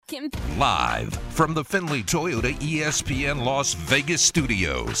rockin'. Live from the Findlay Toyota ESPN Las Vegas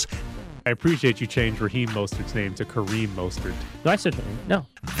studios. I appreciate you changed Raheem Mostert's name to Kareem Mostert. No, I said no.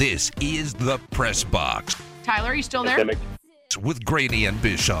 This is the Press Box Tyler, are you still there? with Grady and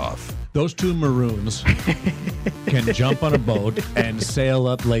Bischoff. Those two Maroons can jump on a boat and sail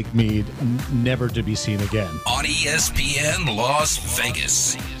up Lake Mead, never to be seen again. On ESPN Las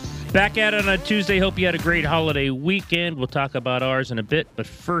Vegas. Back at it on a Tuesday. Hope you had a great holiday weekend. We'll talk about ours in a bit. But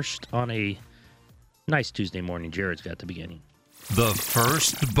first, on a nice Tuesday morning, Jared's got the beginning. The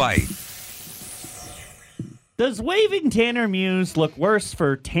first bite. Does waving Tanner Muse look worse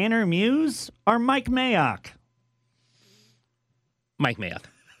for Tanner Muse or Mike Mayock? Mike Mayock.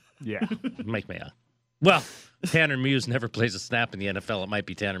 Yeah. Mike Mayock. Well, Tanner Muse never plays a snap in the NFL. It might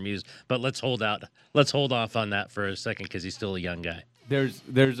be Tanner Muse, but let's hold off on that for a second because he's still a young guy.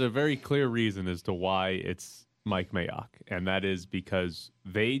 There's a very clear reason as to why it's Mike Mayock, and that is because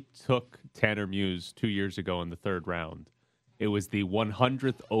they took Tanner Muse 2 years ago in the third round. It was the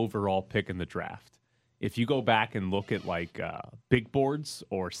 100th overall pick in the draft. If you go back and look at big boards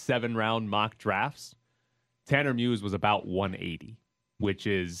or 7-round mock drafts, Tanner Muse was about 180, which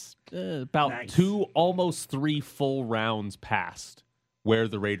is about nice. 2, almost 3 full rounds past where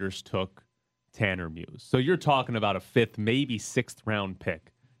the Raiders took Tanner Muse. So you're talking about a 5th, maybe 6th round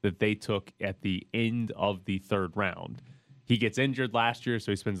pick that they took at the end of the third round. He gets injured last year,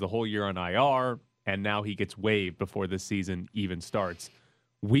 so he spends the whole year on IR, and now he gets waived before the season even starts.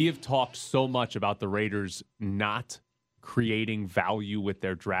 We have talked so much about the Raiders not creating value with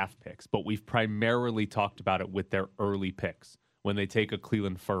their draft picks, but we've primarily talked about it with their early picks. When they take a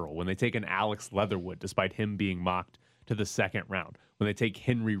Cleveland Ferrell, when they take an Alex Leatherwood, despite him being mocked to the second round, when they take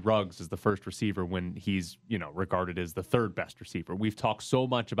Henry Ruggs as the first receiver when he's, regarded as the third best receiver. We've talked so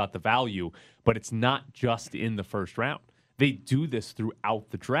much about the value, but it's not just in the first round. They do this throughout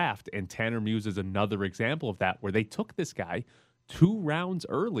the draft, and Tanner Muse is another example of that, where they took this guy 2 rounds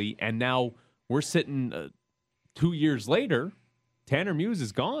early, and now we're sitting 2 years later. Tanner Muse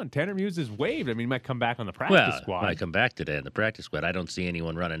is gone. Tanner Muse is waived. I mean, he might come back on the practice squad. Might come back today in the practice squad. I don't see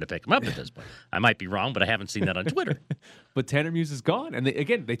anyone running to pick him up at this point. I might be wrong, but I haven't seen that on Twitter. But Tanner Muse is gone. And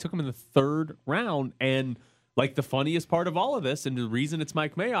they took him in the third round. And the funniest part of all of this, and the reason it's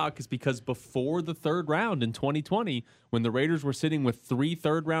Mike Mayock, is because before the third round in 2020, when the Raiders were sitting with 3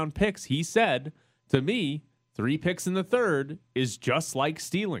 third-round picks, he said to me, 3 picks in the third is just like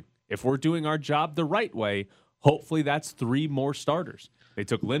stealing. If we're doing our job the right way, hopefully that's 3 more starters. They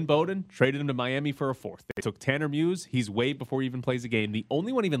took Lynn Bowden, traded him to Miami for a 4th. They took Tanner Muse. He's waived before he even plays a game. The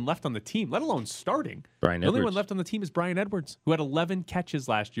only one even left on the team, let alone starting, the only one left on the team is Bryan Edwards, who had 11 catches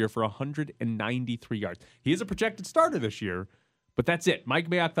last year for 193 yards. He is a projected starter this year, but that's it. Mike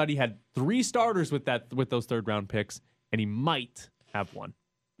Mayock thought he had 3 starters with those third-round picks, and he might have 1.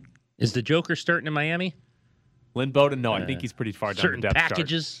 Is the Joker starting in Miami? Lynn Bowden, no, I think he's pretty far down certain the depth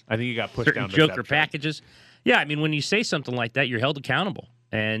packages. chart. I think he got pushed Certain down the Joker depth chart. packages. Yeah, I mean, when you say something like that, you're held accountable.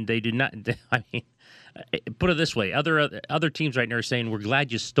 And they did not. I mean, put it this way: other teams right now are saying we're glad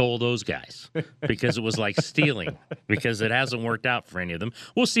you stole those guys because it was like stealing because it hasn't worked out for any of them.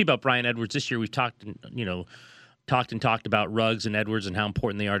 We'll see about Bryan Edwards this year. We've talked about Ruggs and Edwards and how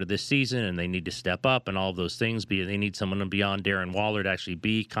important they are to this season, and they need to step up and all of those things. They need someone beyond Darren Waller to actually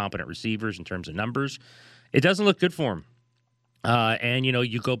be competent receivers in terms of numbers. It doesn't look good for him. And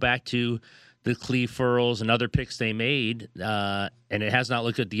you go back to the Cleve Ferrells and other picks they made, and it has not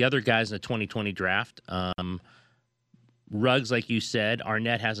looked at the other guys in the 2020 draft. Ruggs, like you said,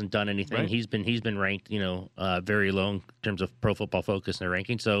 Arnett hasn't done anything. Right. He's been ranked, very low in terms of Pro Football Focus in their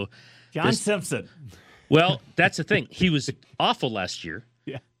ranking. So John Simpson. Well, that's the thing. He was awful last year.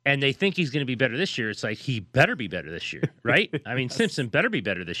 Yeah. And they think he's going to be better this year. It's like he better be better this year, right? I mean, Simpson better be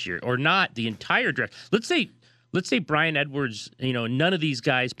better this year, or not the entire draft. Let's say Bryan Edwards, none of these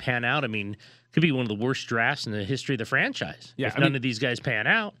guys pan out. I mean, could be one of the worst drafts in the history of the franchise. Yeah, if none of these guys pan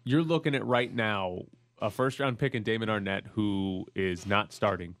out. You're looking at right now a first-round pick in Damon Arnett, who is not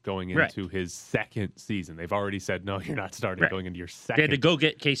starting going into his second season. They've already said, no, you're not starting going into your second They had to go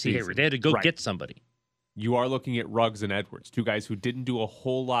get Casey season. Hayward. They had to go get somebody. You are looking at Ruggs and Edwards, 2 guys who didn't do a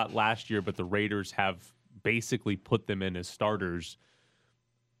whole lot last year, but the Raiders have basically put them in as starters.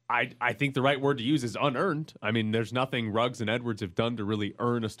 I think the right word to use is unearned. I mean, there's nothing Ruggs and Edwards have done to really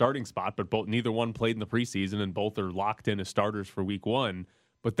earn a starting spot, but neither one played in the preseason, and both are locked in as starters for week 1.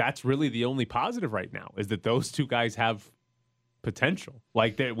 But that's really the only positive right now, is that those 2 guys have potential.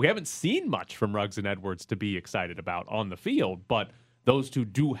 We haven't seen much from Ruggs and Edwards to be excited about on the field, but those 2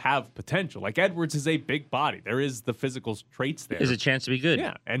 do have potential. Edwards is a big body. There is the physical traits there. There's a chance to be good.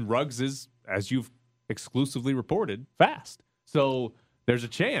 Yeah, and Ruggs is, as you've exclusively reported, fast. So there's a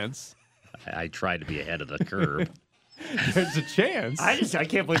chance. I try to be ahead of the curve. There's a chance. I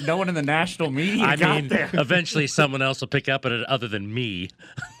can't believe no one in the national media I got mean, there. eventually someone else will pick up on it other than me.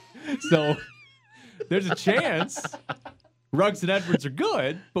 So there's a chance Ruggs and Edwards are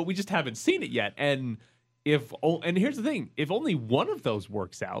good, but we just haven't seen it yet. And here's the thing, if only one of those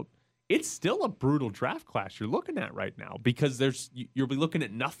works out, it's still a brutal draft class you're looking at right now, because you'll be looking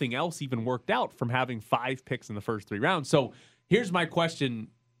at nothing else even worked out from having 5 picks in the first 3 rounds. So here's my question: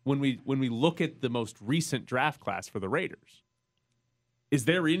 when we look at the most recent draft class for the Raiders, is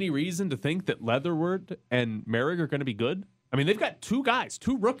there any reason to think that Leatherwood and Merrick are going to be good? I mean, they've got 2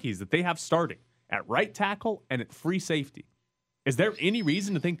 rookies that they have starting at right tackle and at free safety. Is there any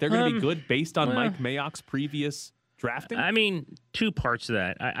reason to think they're going to be good based on Mike Mayock's previous drafting? I mean, 2 parts to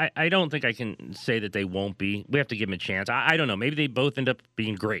that. I don't think I can say that they won't be. We have to give them a chance. I don't know. Maybe they both end up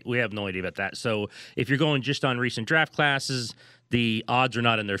being great. We have no idea about that. So if you're going just on recent draft classes, the odds are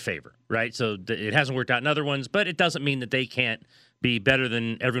not in their favor, right? So it hasn't worked out in other ones, but it doesn't mean that they can't be better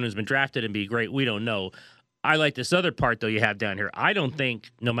than everyone who's been drafted and be great. We don't know. I like this other part, though, you have down here. I don't think,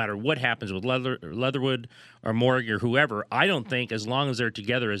 no matter what happens with Leatherwood or Morrig or whoever, I don't think, as long as they're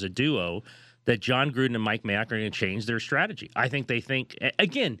together as a duo, that John Gruden and Mike Mayock are going to change their strategy. I think they think,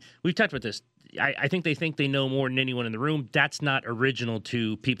 again, we've talked about this. I think they know more than anyone in the room. That's not original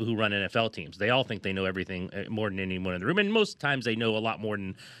to people who run NFL teams. They all think they know everything more than anyone in the room, and most times they know a lot more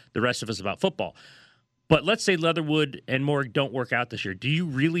than the rest of us about football. But let's say Leatherwood and Morrig don't work out this year. Do you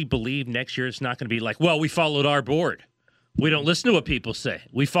really believe next year it's not going to be like, well, we followed our board? We don't listen to what people say.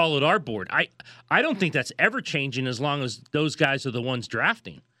 We followed our board. I don't think that's ever changing as long as those guys are the ones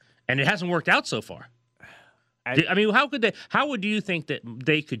drafting. And it hasn't worked out so far. I mean, how would you think that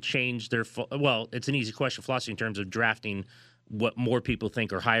they could change their, well, it's an easy question, philosophy in terms of drafting what more people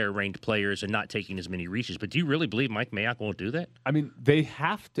think are higher ranked players and not taking as many reaches. But do you really believe Mike Mayock won't do that? I mean, they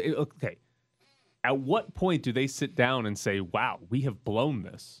have to. Okay. At what point do they sit down and say, wow, we have blown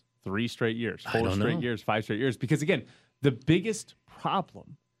this 3 straight years, 4 straight years, 5 straight years? Because again, the biggest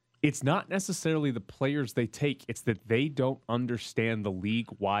problem, it's not necessarily the players they take, it's that they don't understand the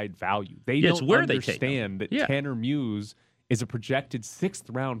league-wide value. They don't understand that Tanner Muse is a projected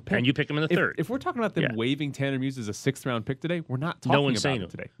 6th-round pick. And you pick him in the 3rd. If we're talking about them waiving Tanner Muse as a 6th-round pick today, we're not talking about it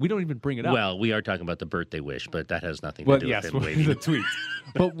today. We don't even bring it up. Well, we are talking about the birthday wish, but that has nothing to do with him waiving the tweet.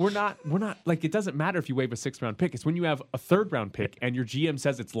 But we're not like, it doesn't matter if you waive a 6th-round pick. It's when you have a 3rd-round pick and your GM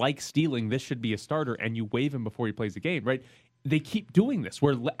says it's like stealing, this should be a starter, and you waive him before he plays the game, right? They keep doing this,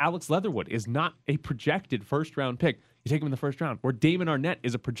 where Alex Leatherwood is not a projected 1st-round pick. You take him in the 1st round. Where Damon Arnett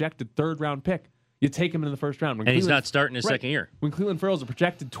is a projected 3rd-round pick. You take him in the 1st round. And he's not starting his 2nd year. When Cleveland Farrell's a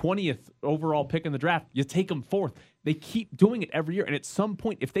projected 20th overall pick in the draft, you take him 4th. They keep doing it every year. And at some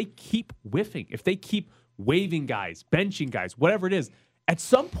point, if they keep whiffing, if they keep waiving guys, benching guys, whatever it is, at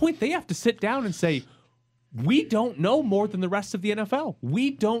some point they have to sit down and say, we don't know more than the rest of the NFL.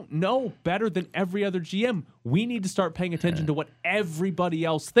 We don't know better than every other GM. We need to start paying attention to what everybody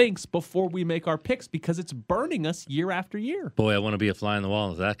else thinks before we make our picks, because it's burning us year after year. Boy, I want to be a fly on the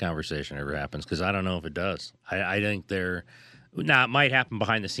wall if that conversation ever happens, because I don't know if it does. I think now it might happen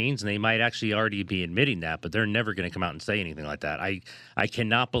behind the scenes, and they might actually already be admitting that, but they're never going to come out and say anything like that. I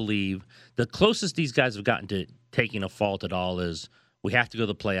cannot believe the closest these guys have gotten to taking a fault at all is, we have to go to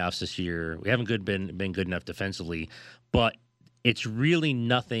the playoffs this year. We haven't been good enough defensively, but it's really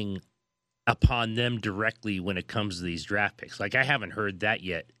nothing upon them directly when it comes to these draft picks. Like, I haven't heard that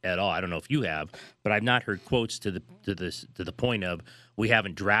yet at all. I don't know if you have, but I've not heard quotes to the point of, we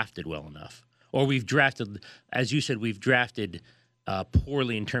haven't drafted well enough, or we've drafted, as you said, we've drafted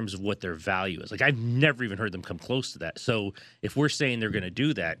poorly in terms of what their value is. Like, I've never even heard them come close to that. So if we're saying they're going to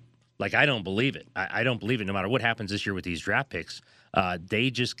do that, like, I don't believe it. I don't believe it. No matter what happens this year with these draft picks,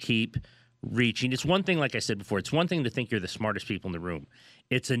 they just keep reaching. It's one thing, like I said before, it's one thing to think you're the smartest people in the room.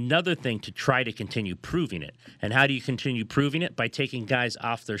 It's another thing to try to continue proving it. And how do you continue proving it? By taking guys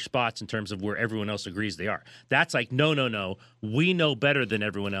off their spots in terms of where everyone else agrees they are. That's like, no. We know better than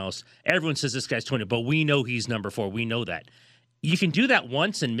everyone else. Everyone says this guy's 20, but we know he's number 4. We know that. You can do that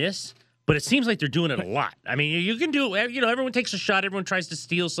once and miss, but it seems like they're doing it a lot. I mean, you can do it. You know, everyone takes a shot. Everyone tries to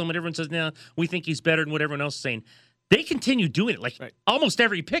steal someone. Everyone says, no, we think he's better than what everyone else is saying. They continue doing it, like almost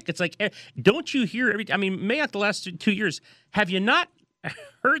every pick. It's like, don't you hear I mean, Mayock the last 2 years, have you not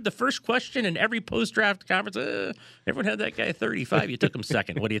heard the first question in every post-draft conference? Everyone had that guy 35. You took him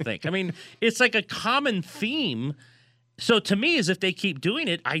 2nd. What do you think? I mean, it's like a common theme. So to me, as if they keep doing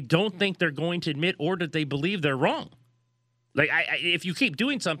it, I don't think they're going to admit or that they believe they're wrong. Like, if you keep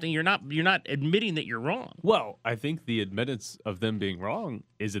doing something, you're not admitting that you're wrong. Well, I think the admittance of them being wrong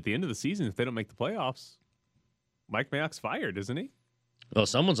is at the end of the season, if they don't make the playoffs, Mike Mayock's fired, isn't he? Well,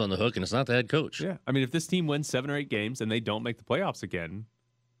 someone's on the hook, and it's not the head coach. Yeah. I mean, if this team wins 7 or 8 games and they don't make the playoffs again,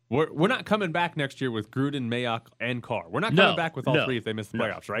 we're not coming back next year with Gruden, Mayock, and Carr. We're not coming back with all 3 if they miss the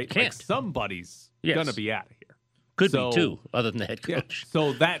playoffs, right? Can't. Like somebody's Yes. going to be out of here. Could So- be 2, other than the head Yeah. coach.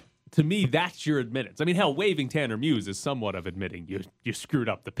 So that, to me, that's your admittance. I mean, hell, waiving Tanner Muse is somewhat of admitting you screwed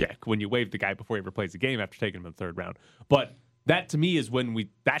up the pick when you waived the guy before he ever plays the game after taking him in the 3rd round. But that to me is when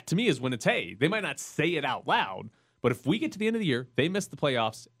it's, hey, they might not say it out loud, but if we get to the end of the year, they miss the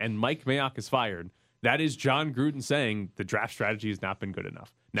playoffs, and Mike Mayock is fired, that is John Gruden saying the draft strategy has not been good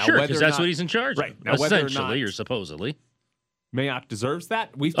enough. Now, Sure, whether because or that's not- what he's in charge right. of. Now, whether or Essentially, not- or supposedly. Mayock deserves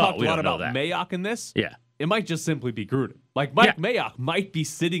that. We've talked we a lot don't know about that. Mayock in this. Yeah. It might just simply be Gruden. Like Mike Mayock might be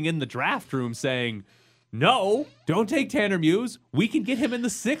sitting in the draft room saying, no, don't take Tanner Muse. We can get him in the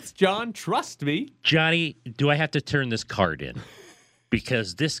 6th, John. Trust me. Johnny, do I have to turn this card in?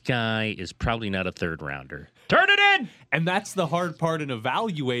 Because this guy is probably not a 3rd rounder. Turn it in! And that's the hard part in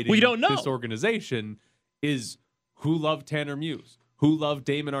evaluating We don't know. this organization is who loved Tanner Muse, who loved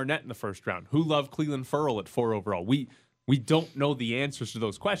Damon Arnett in the 1st round, who loved Cleveland Ferrell at 4 overall. We don't know the answers to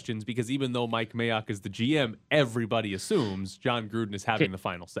those questions because even though Mike Mayock is the GM, everybody assumes John Gruden is having the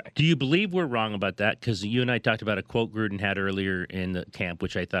final say. Do you believe we're wrong about that? Because you and I talked about a quote Gruden had earlier in the camp,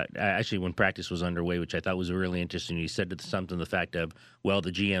 which I thought, actually when practice was underway, which I thought was really interesting. He said something to the fact of, well,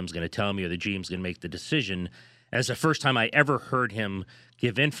 the GM's going to tell me or the GM's going to make the decision. As the first time I ever heard him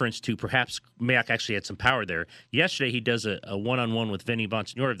give inference to perhaps Mayock actually had some power there. Yesterday, he does a one-on-one with Vinny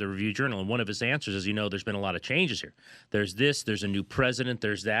Bonsignore of the Review Journal, and one of his answers is, there's been a lot of changes here. There's this, there's a new president,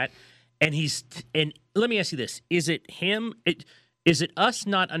 there's that. And let me ask you this. Is it him? Is it us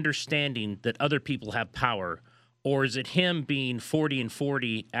not understanding that other people have power, or is it him being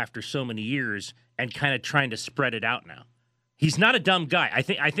 40-40 after so many years and kind of trying to spread it out now? He's not a dumb guy.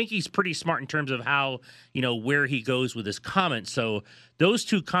 I think he's pretty smart in terms of how, where he goes with his comments. So those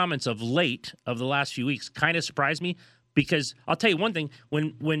 2 comments of late of the last few weeks kind of surprised me because I'll tell you one thing.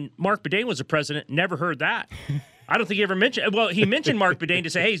 When Mark Bedane was the president, never heard that. I don't think he ever mentioned. Well, he mentioned Mark Bedane to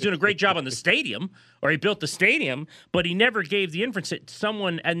say, hey, he's doing a great job on the stadium, or he built the stadium, but he never gave the inference that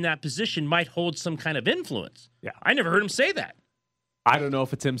someone in that position might hold some kind of influence. Yeah. I never heard him say that. I don't know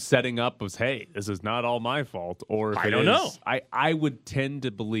if it's him setting up as, hey, this is not all my fault, or if I don't know. I would tend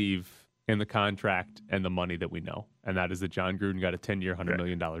to believe in the contract and the money that we know, and that is that John Gruden got a 10-year, $100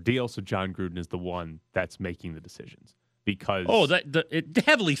 million deal, so John Gruden is the one that's making the decisions because it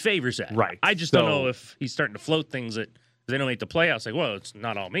heavily favors that. Right. I just don't know if he's starting to float things that they don't make the playoffs. Like, well, it's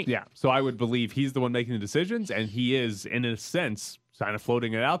not all me. Yeah, so I would believe he's the one making the decisions, and he is, in a sense, kind of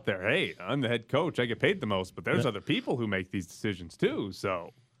floating it out there. Hey, I'm the head coach. I get paid the most, but there's other people who make these decisions too.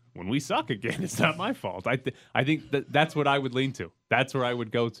 So when we suck again, it's not my fault. I think that's what I would lean to. That's where I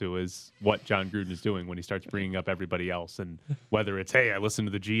would go to is what John Gruden is doing when he starts bringing up everybody else. And whether it's, hey, I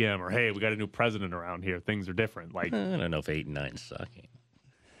listened to the GM, or, hey, we got a new president around here. Things are different. Like, I don't know if 8 and 9 suck.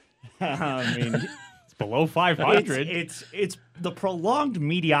 I mean, it's below 500. it's the prolonged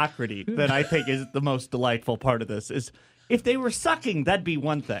mediocrity that I think is the most delightful part of this. Is if they were sucking, that'd be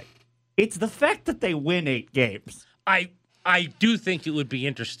one thing. It's the fact that they win 8 games. I do think it would be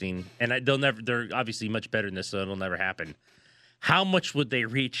interesting, and they're obviously much better than this, so it'll never happen. How much would they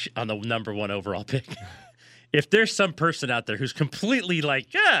reach on the number 1 overall pick? If there's some person out there who's completely like,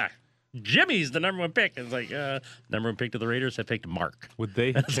 Jimmy's the number 1 pick, and it's like, number 1 pick to the Raiders, I picked Mark. Would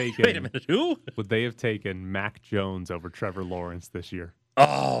they have taken? Wait a minute, who? Would they have taken Mac Jones over Trevor Lawrence this year?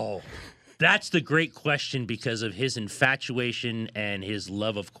 Oh, that's the great question because of his infatuation and his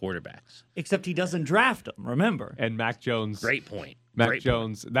love of quarterbacks. Except he doesn't draft them, remember? And Mac Jones. Great point. Mac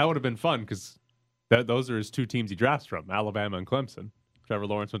Jones. That would have been fun because those are his 2 teams he drafts from, Alabama and Clemson. Trevor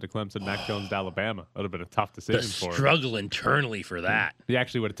Lawrence went to Clemson, Mac Jones to Alabama. That would have been a tough decision for him. Struggle internally for that. He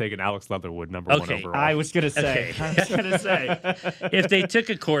actually would have taken Alex Leatherwood, number 1 overall. I was going to say. If they took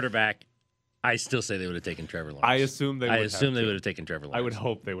a quarterback, I still say they would have taken Trevor Lawrence. I assume they would have taken Trevor Lawrence. I would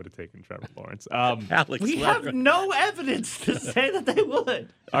hope they would have taken Trevor Lawrence. Alex We have no evidence to say that they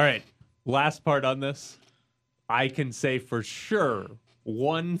would. All right. Last part on this. I can say for sure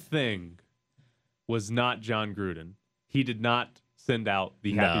one thing was not John Gruden. He did not send out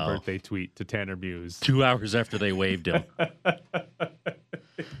the happy birthday tweet to Tanner Muse 2 hours after they waived him.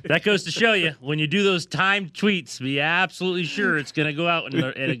 That goes to show you when you do those timed tweets, be absolutely sure it's going to go out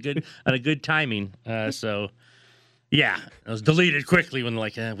in a good timing. So, yeah, it was deleted quickly when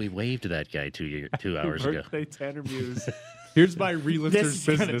like we waved that guy 2 hours ago. Birthday Tanner Muse. Here's my realtor's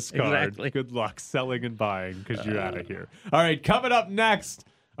business card. Exactly. Good luck selling and buying because you're out of here. All right, coming up next.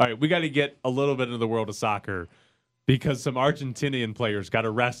 All right, we got to get a little bit into the world of soccer because some Argentinian players got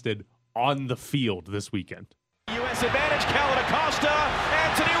arrested on the field this weekend. U.S. advantage, Kellen Acosta.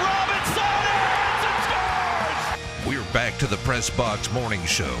 back to the Press Box Morning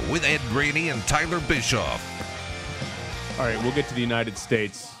Show with Ed Graney and Tyler Bischoff. All right, we'll get to the United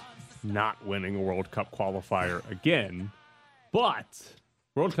States not winning a World Cup qualifier again, but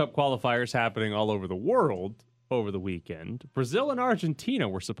World Cup qualifiers happening all over the world over the weekend. Brazil and Argentina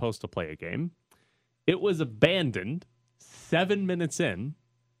were supposed to play a game. It was abandoned 7 minutes in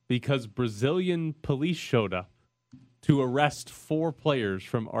because Brazilian police showed up to arrest 4 players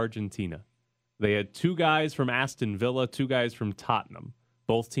from Argentina. They had 2 guys from Aston Villa, 2 guys from Tottenham,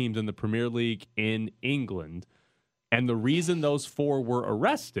 both teams in the Premier League in England. And the reason those 4 were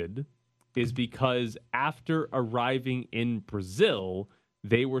arrested is because after arriving in Brazil,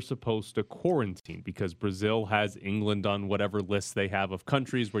 they were supposed to quarantine because Brazil has England on whatever list they have of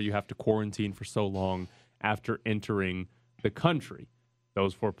countries where you have to quarantine for so long after entering the country.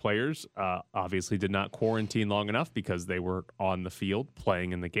 Those 4 players obviously did not quarantine long enough because they were on the field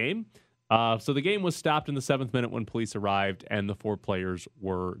playing in the game. So the game was stopped in the 7th minute when police arrived, and the 4 players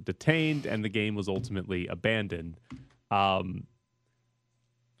were detained, and the game was ultimately abandoned. I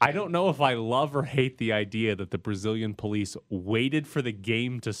don't know if I love or hate the idea that the Brazilian police waited for the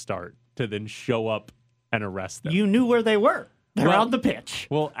game to start to then show up and arrest them. You knew where they were. They're Well- on the pitch.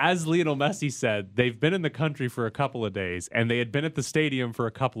 Well, as Lionel Messi said, they've been in the country for a couple of days, and they had been at the stadium for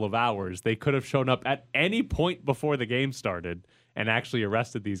a couple of hours. They could have shown up at any point before the game started and actually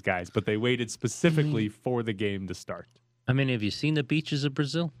arrested these guys, but they waited specifically for the game to start. I mean, have you seen the beaches of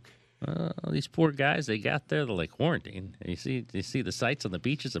Brazil? These poor guys, they got there, they're like quarantine. You see the sights on the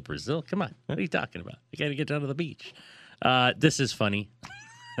beaches of Brazil? Come on, what are you talking about? You got to get down to the beach. This is funny.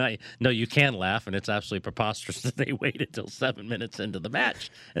 No, you can laugh, and it's absolutely preposterous that they waited till 7 minutes into the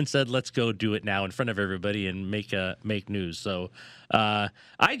match and said, "Let's go do it now in front of everybody and make news." So,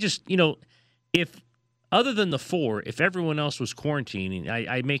 I just, if other than the 4, if everyone else was quarantining,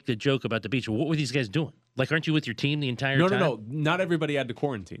 I make the joke about the beach. What were these guys doing? Like, aren't you with your team the entire time? No. Not everybody had to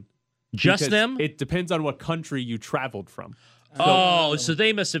quarantine. Just Because them? It depends on what country you traveled from. So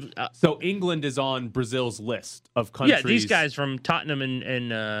they must have. So England is on Brazil's list of countries. Yeah, these guys from Tottenham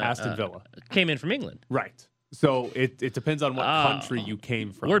and Aston Villa came in from England. Right. So it depends on what country you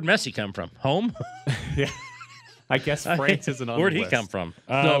came from. Where'd Messi come from? Home? Yeah. I guess France isn't on Where'd the he list. come from?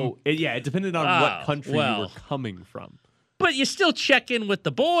 So it depended on what country you were coming from. But you still check in with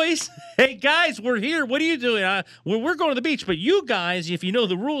the boys. Hey, guys, we're here. What are you doing? We're going to the beach. But you guys, if you know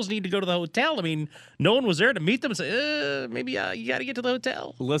the rules, need to go to the hotel. I mean, no one was there to meet them and say, maybe you got to get to the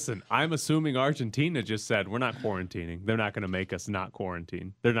hotel. Listen, I'm assuming Argentina just said, we're not quarantining. They're not going to make us not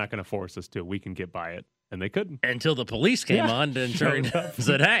quarantine. They're not going to force us to. We can get by it. And they couldn't. Until the police came on and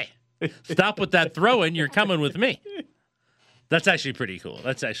said, hey, stop with that throwing. You're coming with me. That's actually pretty cool.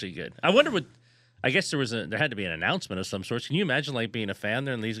 That's actually good. I wonder what... I guess there had to be an announcement of some sort. Can you imagine like being a fan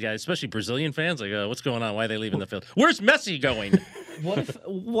there and these guys, especially Brazilian fans, like, what's going on? Why are they leaving the field? Where's Messi going?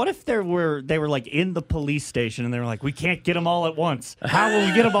 What if they were like in the police station and they were like, we can't get them all at once. How will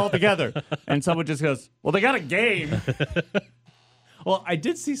we get them all together? And someone just goes, well, they got a game. Well, I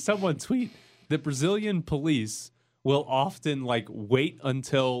did see someone tweet that Brazilian police will often like wait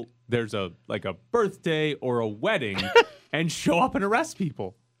until there's a birthday or a wedding and show up and arrest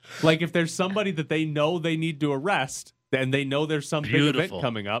people. Like if there's somebody that they know they need to arrest and they know there's some big event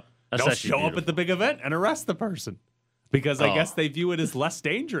coming up, they'll show up at the big event and arrest the person. Because I guess they view it as less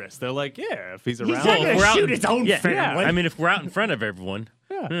dangerous. They're like, yeah, if he's around. He's not going to shoot his own family. Yeah. I mean, if we're out in front of everyone.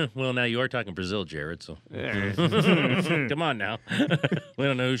 Yeah. Well, now you are talking Brazil, Jared, so come on now. We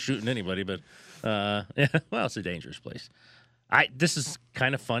don't know who's shooting anybody, but well, it's a dangerous place. This is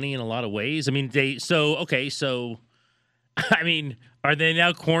kind of funny in a lot of ways. I mean, I mean, are they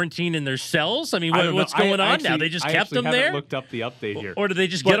now quarantined in their cells? I mean, what's going on now? They just kept them there? I looked up the update here. Or did they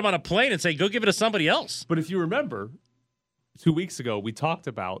just get them on a plane and say, go give it to somebody else? But if you remember, 2 weeks ago, we talked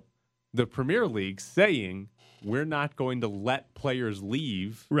about the Premier League saying we're not going to let players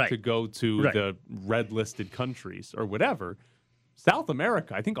leave to go to the red-listed countries or whatever. South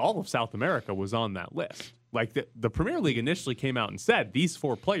America, I think all of South America was on that list. Like the Premier League initially came out and said these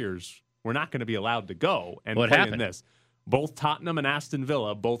 4 players were not going to be allowed to go and play in this. Both Tottenham and Aston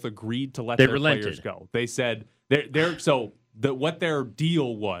Villa both agreed to let their players go. They said what their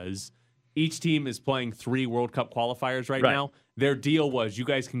deal was, each team is playing 3 World Cup qualifiers right now. Their deal was you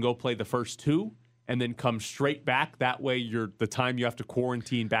guys can go play the first 2 and then come straight back. That way the time you have to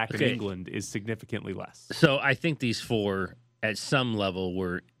quarantine back in England is significantly less. So I think these 4 at some level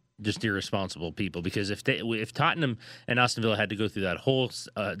were just irresponsible people, because if Tottenham and Aston Villa had to go through that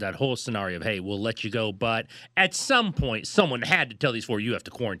whole scenario of, hey, we'll let you go, but at some point someone had to tell these 4 you have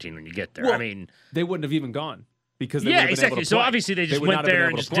to quarantine when you get there. Well, I mean, they wouldn't have even gone because they would've been able exactly. to So play. obviously they just would went not have been there able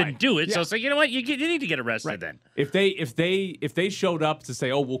and to just play. didn't do it. Yeah. So it's like, you know what? You need to get arrested then. If they showed up to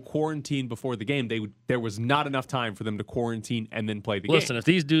say, "Oh, we'll quarantine before the game," there was not enough time for them to quarantine and then play the game. Listen, if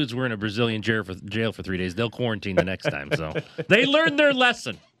these dudes were in a Brazilian jail for 3 days, they'll quarantine the next time. So they learned their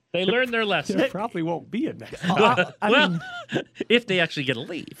lesson. They learned their lesson. There probably won't be a next. I mean, If they actually get a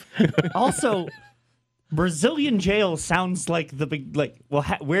leave. also, Brazilian jail sounds like the big, well,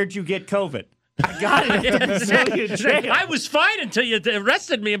 where'd you get COVID? I got it at the Brazilian jail. I was fine until you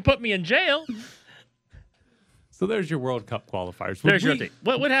arrested me and put me in jail. So there's your World Cup qualifiers. There's your thing.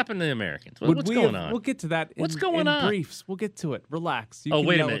 What happened to the Americans? What's going on? We'll get to that. What's going in on? briefs. We'll get to it. Relax. You Oh, can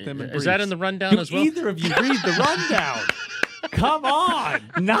wait a yell minute. at them in Is that briefs. in the rundown Do as well? either of you read the rundown? Come on.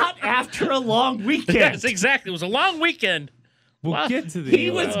 Not after a long weekend. Yes, exactly. It was a long weekend. We'll Wow. get to the He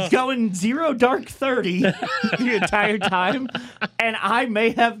US. was going 0 dark 30 the entire time, and I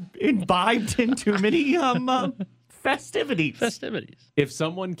may have imbibed in too many festivities. Festivities. If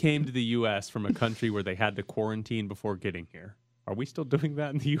someone came to the U.S. from a country where they had to quarantine before getting here, are we still doing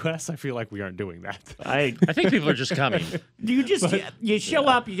that in the U.S.? I feel like we aren't doing that. I think people are just coming. You show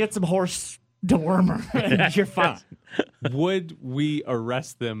up, you get some horse dewormer, and you're fine. Would we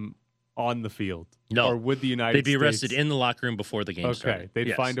arrest them on the field? No. Or would the United They'd be States... arrested in the locker room before the game Okay, started. they'd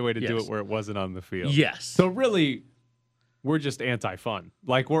Yes. find a way to do Yes. it where it wasn't on the field. Yes. So really, we're just anti-fun.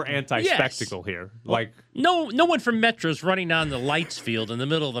 Like, we're anti-spectacle here. Like, No one from Metro's running down the lights field in the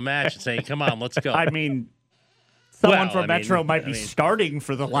middle of the match and saying, "Come on, let's go." I mean, someone Well, from I Metro mean- might I be mean- starting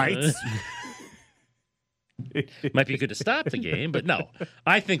for the lights. Might be good to stop the game, but no,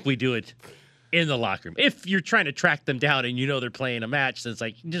 I think we do it in the locker room. If you're trying to track them down and you know they're playing a match, then it's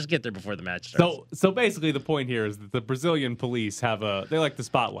like just get there before the match starts. so basically, the point here is that the Brazilian police they like the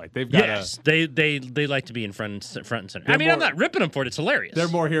spotlight. They've got yes, they like to be in front and center. They're I mean, I'm more- not ripping them for it. It's hilarious. They're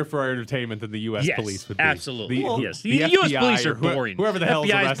more here for our entertainment than the U.S. Yes, police would be. absolutely. The, Yes, the the U.S. FBI police are or boring. Whoever the hell is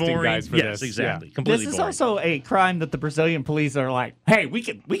FBI's arresting boring. guys for yes, this. exactly. Yeah. Completely This is boring. also a crime that the Brazilian police are like, hey, we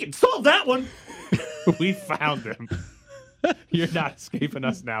can solve that one. We found him. You're not escaping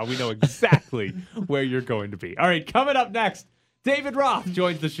us now. We know exactly where you're going to be. All right, coming up next, David Roth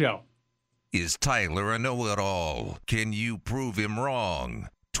joins the show. Is Tyler a know-it-all? Can you prove him wrong?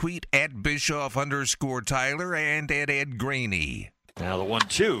 Tweet at Bischoff_Tyler and at Ed Graney. Now the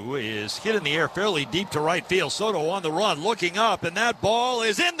 1-2 is hit in the air fairly deep to right field. Soto on the run, looking up, and that ball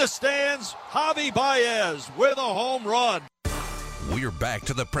is in the stands. Javi Baez with a home run. We're back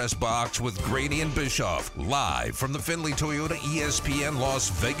to the press box with Graney and Bischoff, live from the Findlay Toyota ESPN Las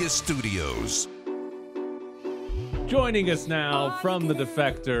Vegas studios. Joining us now from the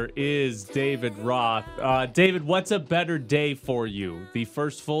Defector is David Roth. David, what's a better day for you? The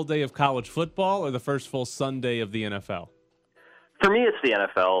first full day of college football or the first full Sunday of the NFL? For me, it's the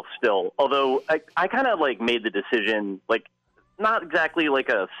NFL still, although I kind of made the decision, not exactly like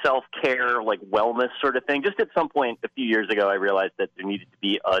a self-care, wellness sort of thing. Just at some point a few years ago, I realized that there needed to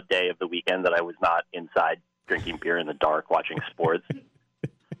be a day of the weekend that I was not inside drinking beer in the dark watching sports.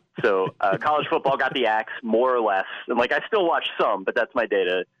 So college football got the axe, more or less. And, I still watch some, but that's my day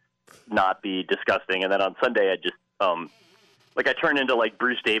to not be disgusting. And then on Sunday, I just, I turn into,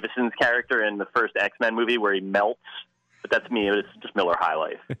 Bruce Davison's character in the first X-Men movie where he melts. But that's me. It's just Miller High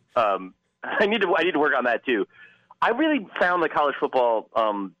Life. I need to work on that, too. I really found the college football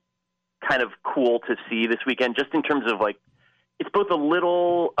kind of cool to see this weekend, just in terms of it's both a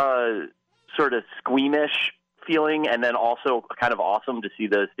little sort of squeamish feeling, and then also kind of awesome to see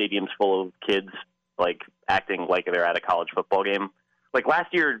the stadiums full of kids acting like they're at a college football game.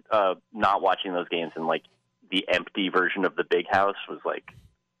 Last year, not watching those games in the empty version of the big house was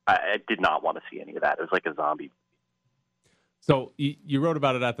I did not want to see any of that. It was like a zombie. So you wrote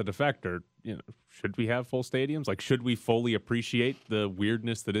about it at the Defector. Should we have full stadiums? Should we fully appreciate the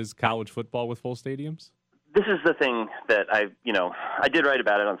weirdness that is college football with full stadiums? This is the thing that I did write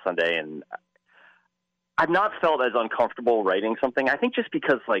about it on Sunday, and I've not felt as uncomfortable writing something. I think just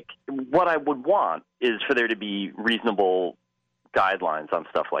because what I would want is for there to be reasonable guidelines on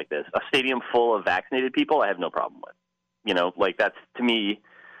stuff like this. A stadium full of vaccinated people, I have no problem with. That's to me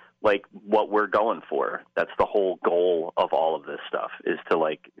what we're going for. That's the whole goal of all of this stuff is to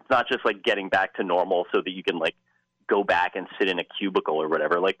it's not just getting back to normal so that you can go back and sit in a cubicle or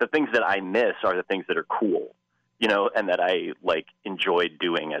whatever. The things that I miss are the things that are cool, and that I enjoyed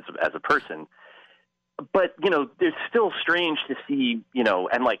doing as a person. But, it's still strange to see,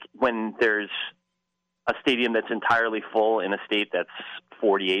 and when there's a stadium that's entirely full in a state that's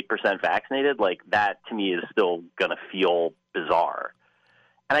 48% vaccinated, that to me is still going to feel bizarre.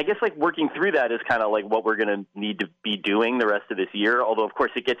 And I guess working through that is kind of what we're going to need to be doing the rest of this year. Although, of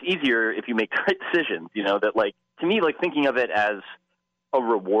course, it gets easier if you make the right decisions, that to me, like thinking of it as a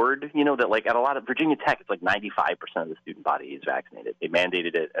reward, that like at a lot of Virginia Tech, it's like 95% of the student body is vaccinated. They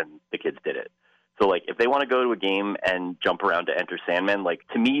mandated it and the kids did it. So like if they want to go to a game and jump around to enter Sandman, like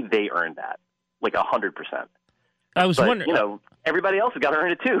to me, they earned that like 100%. I was wondering, everybody else has got to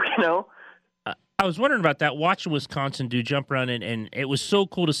earn it too, I was wondering about that, watching Wisconsin do jump around, and it was so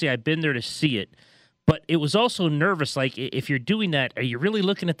cool to see. I've been there to see it. But it was also nervous. Like, if you're doing that, are you really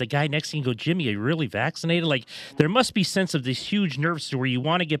looking at the guy next to you and go, Jimmy, are you really vaccinated? Like, there must be sense of this huge nervousness where you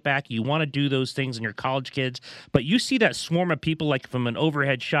want to get back, you want to do those things in your college kids, but you see that swarm of people like from an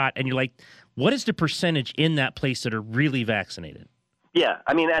overhead shot, and you're like, what is the percentage in that place that are really vaccinated? Yeah,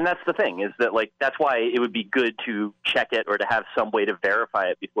 I mean, and that's the thing, is that, like, that's why it would be good to check it or to have some way to verify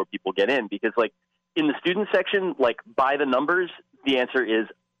it before people get in, because, like, in the student section, like, by the numbers, the answer is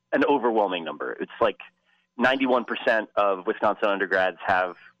an overwhelming number. It's like 91% of Wisconsin undergrads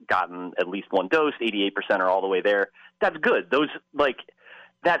have gotten at least one dose, 88% are all the way there. That's good. Those, like,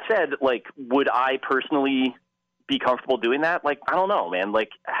 that said, like, would I personally be comfortable doing that? Like, I don't know, man.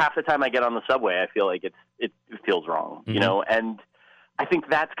 Like, half the time I get on the subway, I feel like it feels wrong, and I think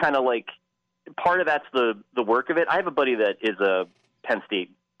that's kind of like part of that's the work of it. I have a buddy that is a Penn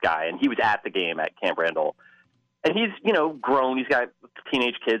State guy, and he was at the game at Camp Randall. And he's, grown. He's got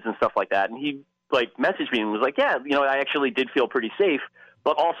teenage kids and stuff like that. And he, like, messaged me and was like, yeah, I actually did feel pretty safe.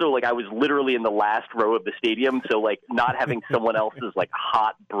 But also, like, I was literally in the last row of the stadium. So, like, not having someone else's, like,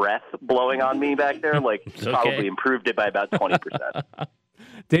 hot breath blowing on me back there, like, probably improved it by about 20%.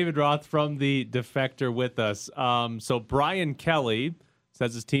 David Roth from The Defector with us. So Brian Kelly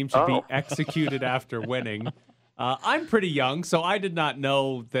says his team should be executed after winning. I'm pretty young, so I did not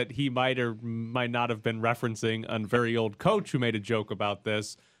know that he might or might not have been referencing a very old coach who made a joke about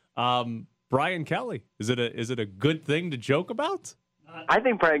this. Brian Kelly, is it a good thing to joke about? I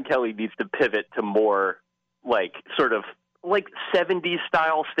think Brian Kelly needs to pivot to more like sort of like 70s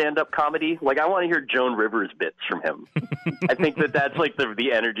style stand-up comedy. Like, I want to hear Joan Rivers bits from him. I think that's like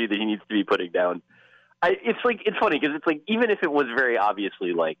the energy that he needs to be putting down. It's funny because it's like, even if it was very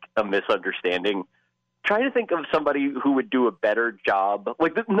obviously like a misunderstanding, try to think of somebody who would do a better job.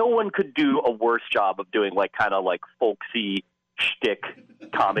 Like, no one could do a worse job of doing like kind of like folksy shtick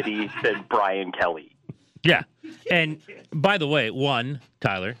comedy than Brian Kelly. Yeah. And by the way, one,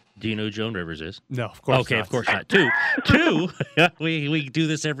 Tyler, do you know who Joan Rivers is? No, of course not. Okay, of course not. Two, we do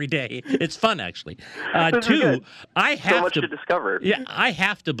this every day. It's fun, actually. Two, I have so much to discover. Yeah, I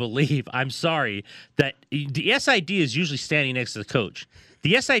have to believe, I'm sorry, that the SID is usually standing next to the coach.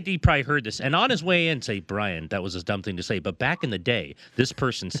 The SID probably heard this, and on his way in, say, Brian, that was a dumb thing to say, but back in the day, this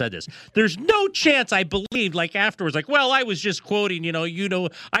person said this. There's no chance I believed, like, afterwards, like, well, I was just quoting,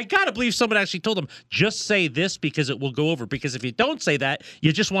 I got to believe someone actually told him, just say this because it will go over, because if you don't say that,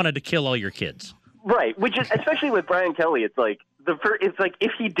 you just wanted to kill all your kids. Right, which is, especially with Brian Kelly, it's like,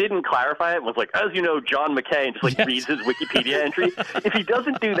 if he didn't clarify it and was like, as you know, John McKay, and just like reads his Wikipedia entry, if he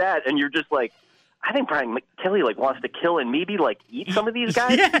doesn't do that and you're just like, I think Brian Kelly like wants to kill and maybe like eat some of these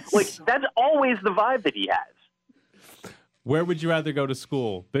guys. Yes. Like, that's always the vibe that he has. Where would you rather go to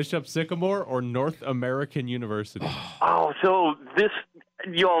school, Bishop Sycamore or North American University? Oh, so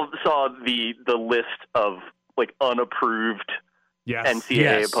you all saw the list of like unapproved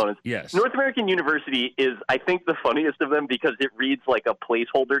NCAA opponents. Yes. North American University is, I think, the funniest of them because it reads like a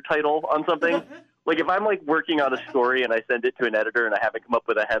placeholder title on something. Like, if I'm, like, working on a story and I send it to an editor and I haven't come up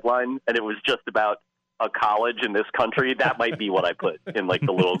with a headline and it was just about a college in this country, that might be what I put in, like,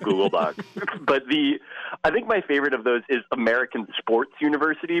 the little Google Doc. But I think my favorite of those is American Sports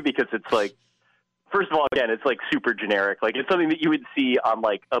University because it's, like, first of all, again, it's, like, super generic. Like, it's something that you would see on,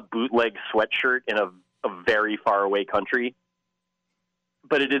 like, a bootleg sweatshirt in a very far away country.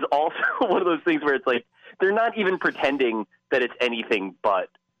 But it is also one of those things where it's, like, they're not even pretending that it's anything but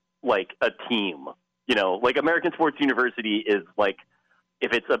like a team, like American Sports University is like,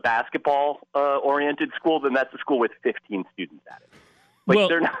 if it's a basketball oriented school, then that's a school with 15 students at it. Like,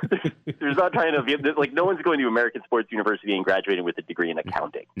 they're not, there's not trying to, like, no one's going to American Sports University and graduating with a degree in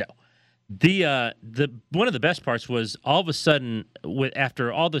accounting. No. The one of the best parts was all of a sudden,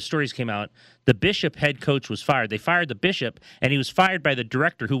 after all the stories came out, the Bishop head coach was fired. They fired the Bishop, and he was fired by the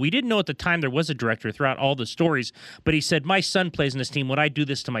director, who we didn't know at the time there was a director throughout all the stories. But he said, "My son plays in this team. Would I do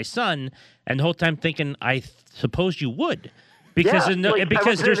this to my son?" And the whole time thinking, I suppose you would. Because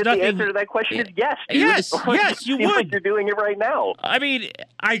because there's nothing. The answer to that question is yes, dude. Yes, you would. Like you're doing it right now. I mean,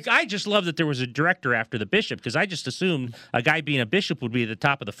 I just love that there was a director after the Bishop because I just assumed a guy being a bishop would be at the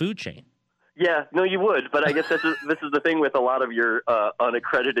top of the food chain. Yeah, no, you would, but I guess this is the thing with a lot of your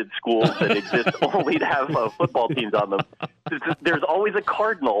unaccredited schools that exist only to have football teams on them. There's always a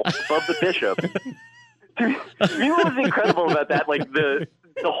cardinal above the bishop. to me, what was incredible about that, like the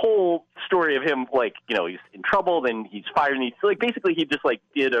whole story of him, like, you know, he's in trouble, then he's fired, and he's like, basically he just like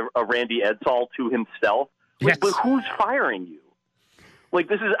did a Randy Edsall to himself. Like, Yes. but who's firing you? Like,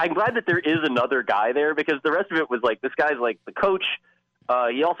 I'm glad that there is another guy there, because the rest of it was like, this guy's like the coach.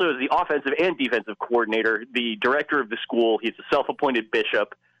 He also is the offensive and defensive coordinator, the director of the school. He's a self-appointed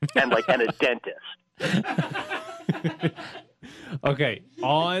bishop, and like, and a dentist. Okay,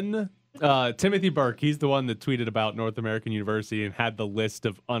 on Timothy Burke, he's the one that tweeted about North American University and had the list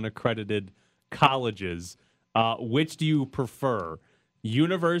of unaccredited colleges. Which do you prefer,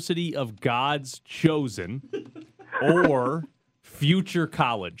 University of God's Chosen or Future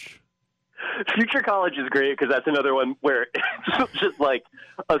College? Future College is great because that's another one where it's just like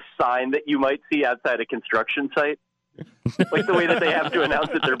a sign that you might see outside a construction site. Like the way that they have to announce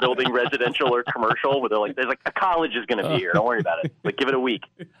that they're building residential or commercial, where they're like, there's like a college is going to be here. Don't worry about it. Like, give it a week.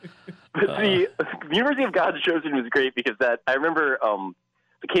 But the University of God's Chosen was great because I remember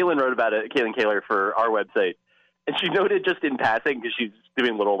Kaylin wrote about it, Kaylin Kaler, for our website. And she noted just in passing, because she's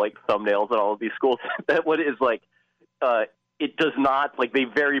doing little like thumbnails at all of these schools, that what it is like, it does not, like, they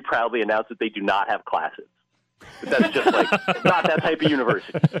very proudly announce that they do not have classes. But that's just like not that type of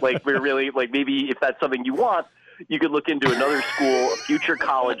university. Like, we're really like, maybe if that's something you want, you could look into another school, a future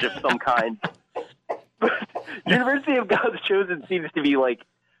college of some kind. But University of God's Chosen seems to be like,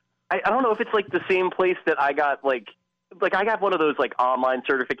 I don't know if it's like the same place that I got like I got one of those like online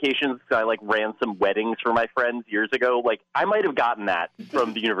certifications. So I like ran some weddings for my friends years ago. Like, I might have gotten that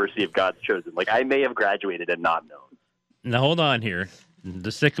from the University of God's Chosen. Like, I may have graduated and not known. Now, hold on here.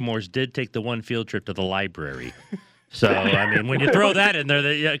 The Sycamores did take the one field trip to the library. So, I mean, when you throw that in there,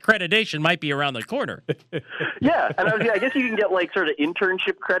 the accreditation might be around the corner. Yeah, and I guess you can get like sort of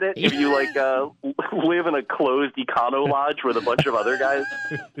internship credit if you like live in a closed econo lodge with a bunch of other guys.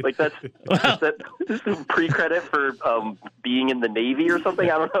 Like, that's pre-credit for being in the Navy or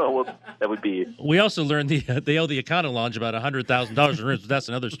something. I don't know what that would be. We also learned they owe the Econo Lodge about $100,000 in rent. That's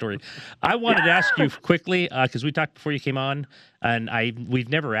another story. I wanted to ask you quickly because we talked before you came on, and we've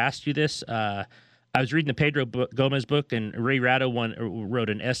never asked you this. I was reading the Pedro Gomez book, and Ray Ratto wrote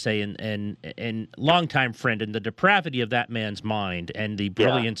an essay, and longtime friend, and the depravity of that man's mind and the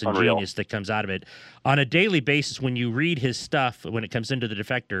brilliance and unreal. genius that comes out of it. On a daily basis, when you read his stuff, when it comes into the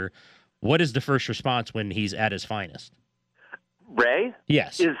Defector, what is the first response when he's at his finest? Ray?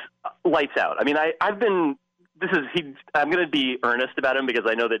 Yes. Is lights out. I mean, I'm going to be earnest about him because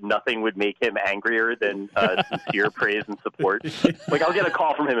I know that nothing would make him angrier than sincere praise and support. Like, I'll get a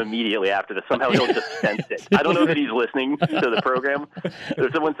call from him immediately after this. Somehow he'll just sense it. I don't know that he's listening to the program.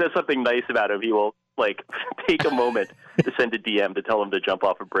 If someone says something nice about him, he will, like, take a moment to send a DM to tell him to jump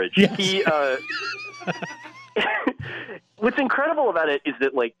off a bridge. Yes. What's incredible about it is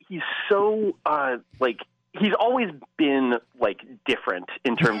that, like, he's so, he's always been, like, different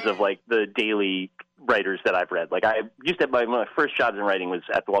in terms of, like, the daily writers that I've read. Like, I used to have one of my first jobs in writing was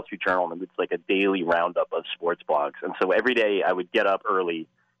at the Wall Street Journal, and it's like a daily roundup of sports blogs. And so every day I would get up early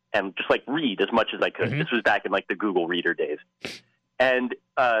and just like read as much as I could. Mm-hmm. This was back in like the Google Reader days. And,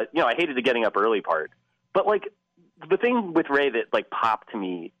 I hated the getting up early part, but like the thing with Ray that like popped to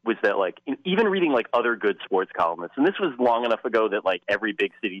me was that like even reading like other good sports columnists, and this was long enough ago that like every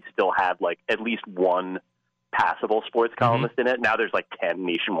big city still had like at least one passable sports columnist in it. Now there's like 10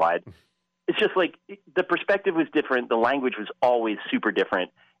 nationwide. It's just like the perspective was different. The language was always super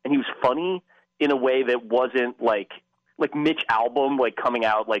different. And he was funny in a way that wasn't like Mitch Albom, like coming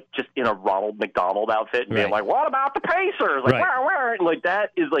out like just in a Ronald McDonald outfit and being like, what about the Pacers? Like, where? And like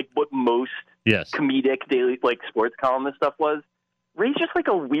that is like what most comedic daily like sports columnist stuff was. Ray's just like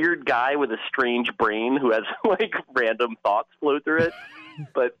a weird guy with a strange brain who has like random thoughts flow through it.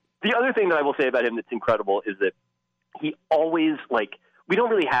 But the other thing that I will say about him that's incredible is that he always like, we don't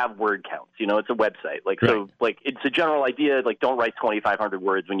really have word counts, it's a website. Like, so like, it's a general idea, like don't write 2,500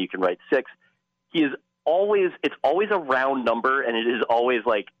 words when you can write 6. It's always a round number. And it is always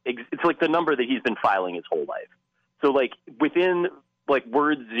like, it's like the number that he's been filing his whole life. So like within like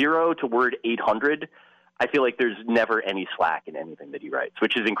word 0 to word 800, I feel like there's never any slack in anything that he writes,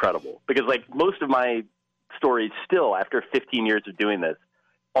 which is incredible because like most of my stories still after 15 years of doing this,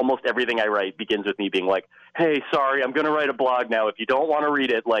 almost everything I write begins with me being like, hey, sorry, I'm going to write a blog now. If you don't want to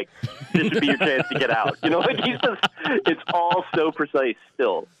read it, like, this would be your chance to get out. Like it's all so precise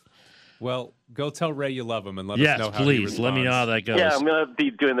still. Well, go tell Ray you love him and let us know how he please. responds. Let me know how that goes. Yeah, I'm going to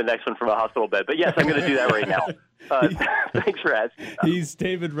be doing the next one from a hospital bed. But yes, I'm going to do that right now. Thanks for asking. He's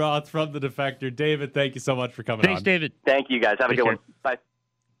David Roth from The Defector. David, thank you so much for coming on. Thanks, David. Thank you, guys. Have a good one. Bye.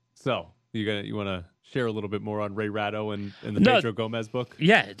 So, you want to share a little bit more on Ray Ratto and the No. Pedro Gomez book?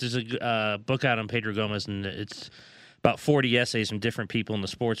 Yeah, there's a book out on Pedro Gomez, and it's about 40 essays from different people in the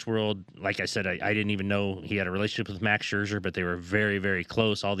sports world. Like I said, I didn't even know he had a relationship with Max Scherzer, but they were very, very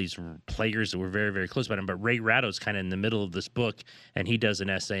close. All these players that were very, very close about him. But Ray Ratto's kind of in the middle of this book, and he does an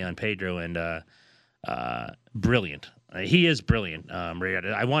essay on Pedro, and brilliant. He is brilliant. Ray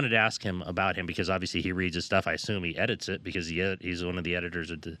Ratto. I wanted to ask him about him because obviously he reads his stuff. I assume he edits it because he's one of the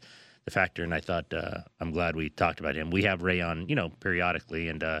editors of the Factor, and I thought I'm glad we talked about him. We have Ray on, periodically,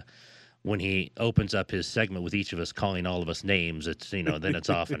 and when he opens up his segment with each of us calling all of us names, it's then it's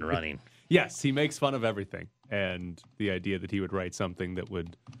off and running. Yes, he makes fun of everything, and the idea that he would write something that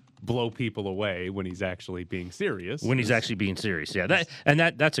would blow people away when he's actually being serious. When he's actually being serious, yeah.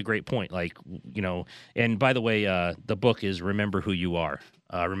 That's a great point. Like, and by the way, the book is Remember Who You Are.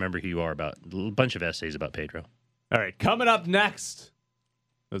 Remember Who You Are, about a bunch of essays about Pedro. All right, coming up next.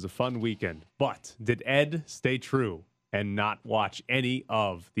 It was a fun weekend, but did Ed stay true and not watch any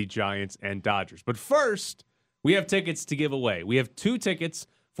of the Giants and Dodgers? But first, we have tickets to give away. We have 2 tickets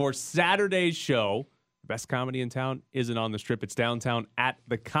for Saturday's show. The best comedy in town isn't on the Strip. It's downtown at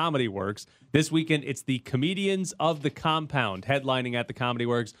the Comedy Works. This weekend, it's the Comedians of the Compound headlining at the Comedy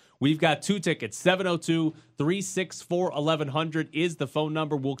Works. We've got 2 tickets. 702-364-1100 is the phone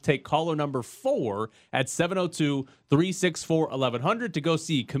number. We'll take caller number 4 at 702-364-1100 to go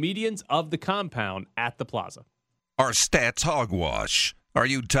see Comedians of the Compound at the Plaza. Our stats hogwash. Are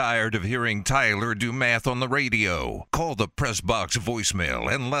you tired of hearing Tyler do math on the radio? Call the Press Box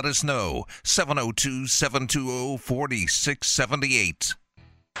voicemail and let us know. 702-720-4678.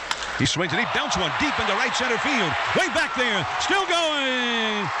 He swings and he bounces one deep into right center field. Way back there. Still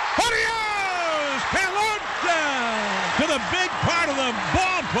going. Adios! Pelota! To the big part of the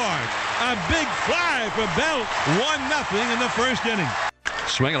ballpark. A big fly for Belt. 1-0 in the first inning.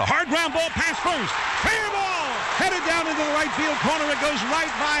 Swinging a hard ground ball past first. Fair ball! Headed down into the right field corner. It goes right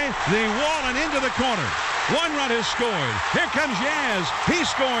by the wall and into the corner. 1 run is scored. Here comes Yaz. He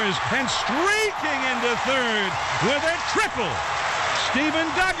scores and streaking into third with a triple. Steven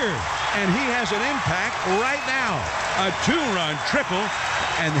Duggar. And he has an impact right now. A 2-run triple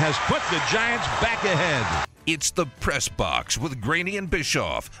and has put the Giants back ahead. It's the Press Box with Graney and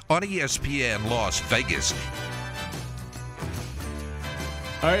Bischoff on ESPN Las Vegas.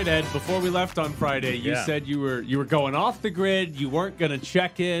 All right, Ed, before we left on Friday, you said you were going off the grid. You weren't going to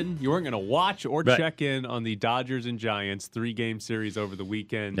check in. You weren't going to watch or check in on the Dodgers and Giants 3-game series over the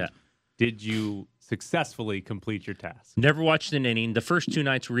weekend. Yeah. Did you successfully complete your task? Never watched an inning. The first 2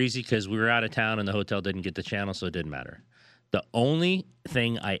 nights were easy because we were out of town and the hotel didn't get the channel, so it didn't matter. The only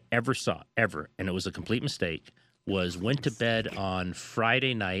thing I ever saw, and it was a complete mistake, was went to bed on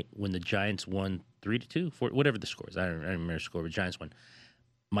Friday night when the Giants won 3-2, whatever the score is. I don't remember the score, but Giants won.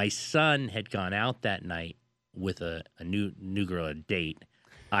 My son had gone out that night with a new girl, a date.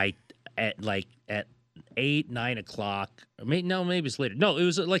 At 8, 9 o'clock. Maybe it's later. No, it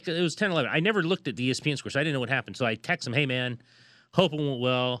was 10, 11. I never looked at the ESPN score, so I didn't know what happened. So I text him, "Hey man, hope it went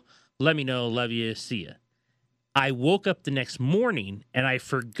well. Let me know. Love you. See ya." I woke up the next morning and I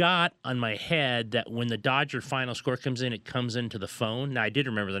forgot on my head that when the Dodger final score comes in, it comes into the phone. Now I did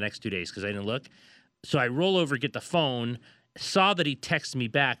remember the next 2 days because I didn't look. So I roll over, get the phone. Saw that he texted me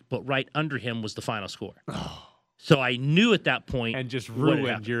back, but right under him was the final score. So I knew at that point. And just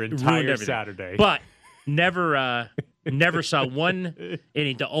ruined your entire Saturday. But never saw one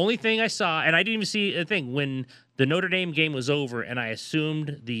inning. The only thing I saw, and I didn't even see a thing, when the Notre Dame game was over, and I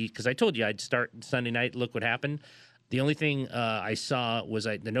assumed because I told you I'd start Sunday night, look what happened. The only thing I saw was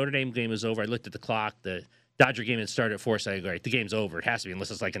the Notre Dame game was over. I looked at the clock. The Dodger game had started at 4, so I go, all right, the game's over. It has to be, unless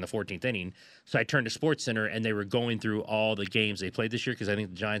it's like in the 14th inning. So I turned to SportsCenter, and they were going through all the games they played this year because I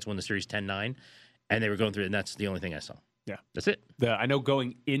think the Giants won the series 10-9, and they were going through it, and that's the only thing I saw. Yeah. That's it. I know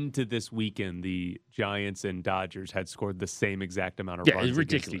going into this weekend, the Giants and Dodgers had scored the same exact amount of runs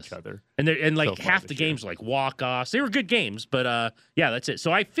against each other. And half the games were like walk-offs. They were good games, but that's it.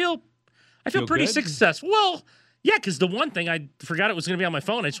 So I feel pretty successful. Well, yeah, because the one thing I forgot it was going to be on my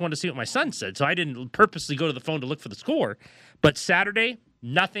phone. I just wanted to see what my son said, so I didn't purposely go to the phone to look for the score. But Saturday,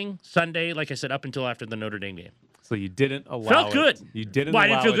 nothing. Sunday, like I said, up until after the Notre Dame game. So you didn't allow felt good. You didn't. Well, I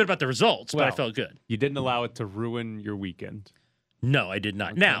didn't feel good about the results, but I felt good. You didn't allow it to ruin your weekend. No, I did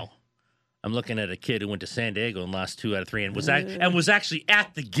not. Okay. Now, I'm looking at a kid who went to San Diego and lost 2 out of 3 and was actually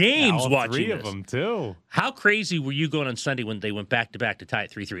at the games watching 3 of them too. How crazy were you going on Sunday when they went back to back to tie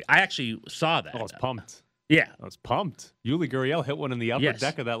at 3-3? I actually saw that. I was pumped. Yeah. I was pumped. Yuli Gurriel hit one in the upper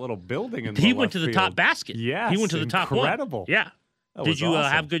deck of that little building. He went to the top basket. Yeah, he went to the top one. Incredible. Yeah. Did you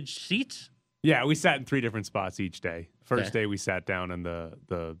awesome. have good seats? Yeah, we sat in 3 different spots each day. First day we sat down in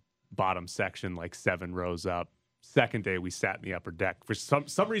the bottom section, like 7 rows up. Second day, we sat in the upper deck. For some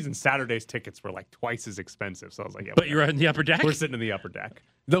reason, Saturday's tickets were like twice as expensive. So I was like, yeah. But you're on the upper deck? We're sitting in the upper deck.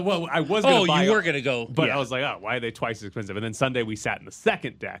 Well, I was going to buy. You were going to go. But yeah. I was like, oh, why are they twice as expensive? And then Sunday, we sat in the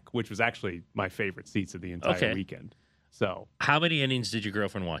second deck, which was actually my favorite seats of the entire weekend. So, how many innings did your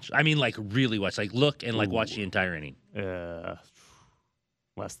girlfriend watch? I mean, like really watch, like look and like watch the entire inning.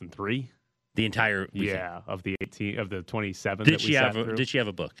 Less than 3. The entire weekend. Yeah, of the 27. Did she have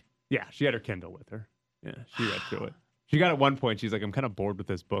a book? Yeah, she had her Kindle with her. Yeah, she read through it. She got at one point, she's like, I'm kind of bored with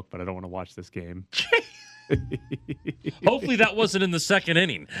this book, but I don't want to watch this game. Hopefully that wasn't in the second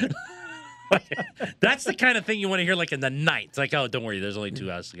inning. That's the kind of thing you want to hear like in the ninth. It's like, oh, don't worry, there's only 2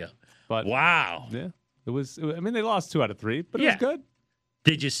 outs to go. But wow. Yeah. They lost 2 out of 3, but it was good.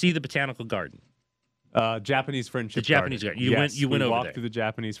 Did you see the Botanical Garden? Japanese Friendship Garden. You went over there. We walked through the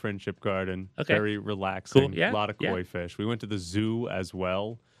Japanese Friendship Garden. Okay. Very relaxing. Cool. Yeah. A lot of koi fish. We went to the zoo as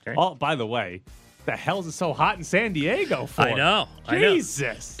well. Okay. Oh, by the way, the hell is it so hot in San Diego for? I know.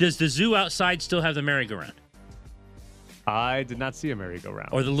 Jesus. Does the zoo outside still have the merry-go-round? I did not see a merry-go-round.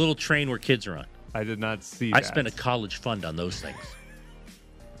 Or the little train where kids are on? I did not see I that. spent a college fund on those things.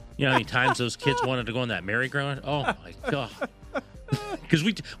 You know how many times those kids wanted to go on that merry-go-round? Oh, my God. Because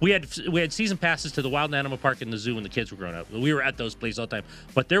we had season passes to the Wild Animal Park and the zoo when the kids were growing up. We were at those places all the time.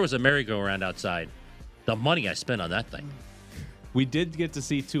 But there was a merry-go-round outside. The money I spent on that thing. We did get to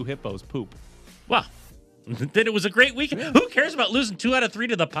see 2 hippos poop. Wow. Then it was a great weekend. Yeah. Who cares about losing 2 out of 3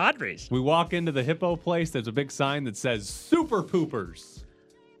 to the Padres? We walk into the hippo place. There's a big sign that says Super Poopers.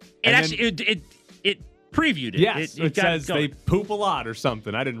 It previewed it. Yes, it says going. they poop a lot or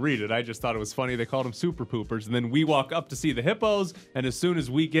something. I didn't read it. I just thought it was funny. They called them Super Poopers. And then we walk up to see the hippos, and as soon as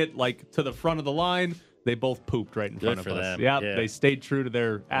we get like to the front of the line, they both pooped right in front of us. Them. Yeah, they stayed true to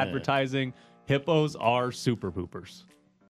their advertising. Hippos are Super Poopers.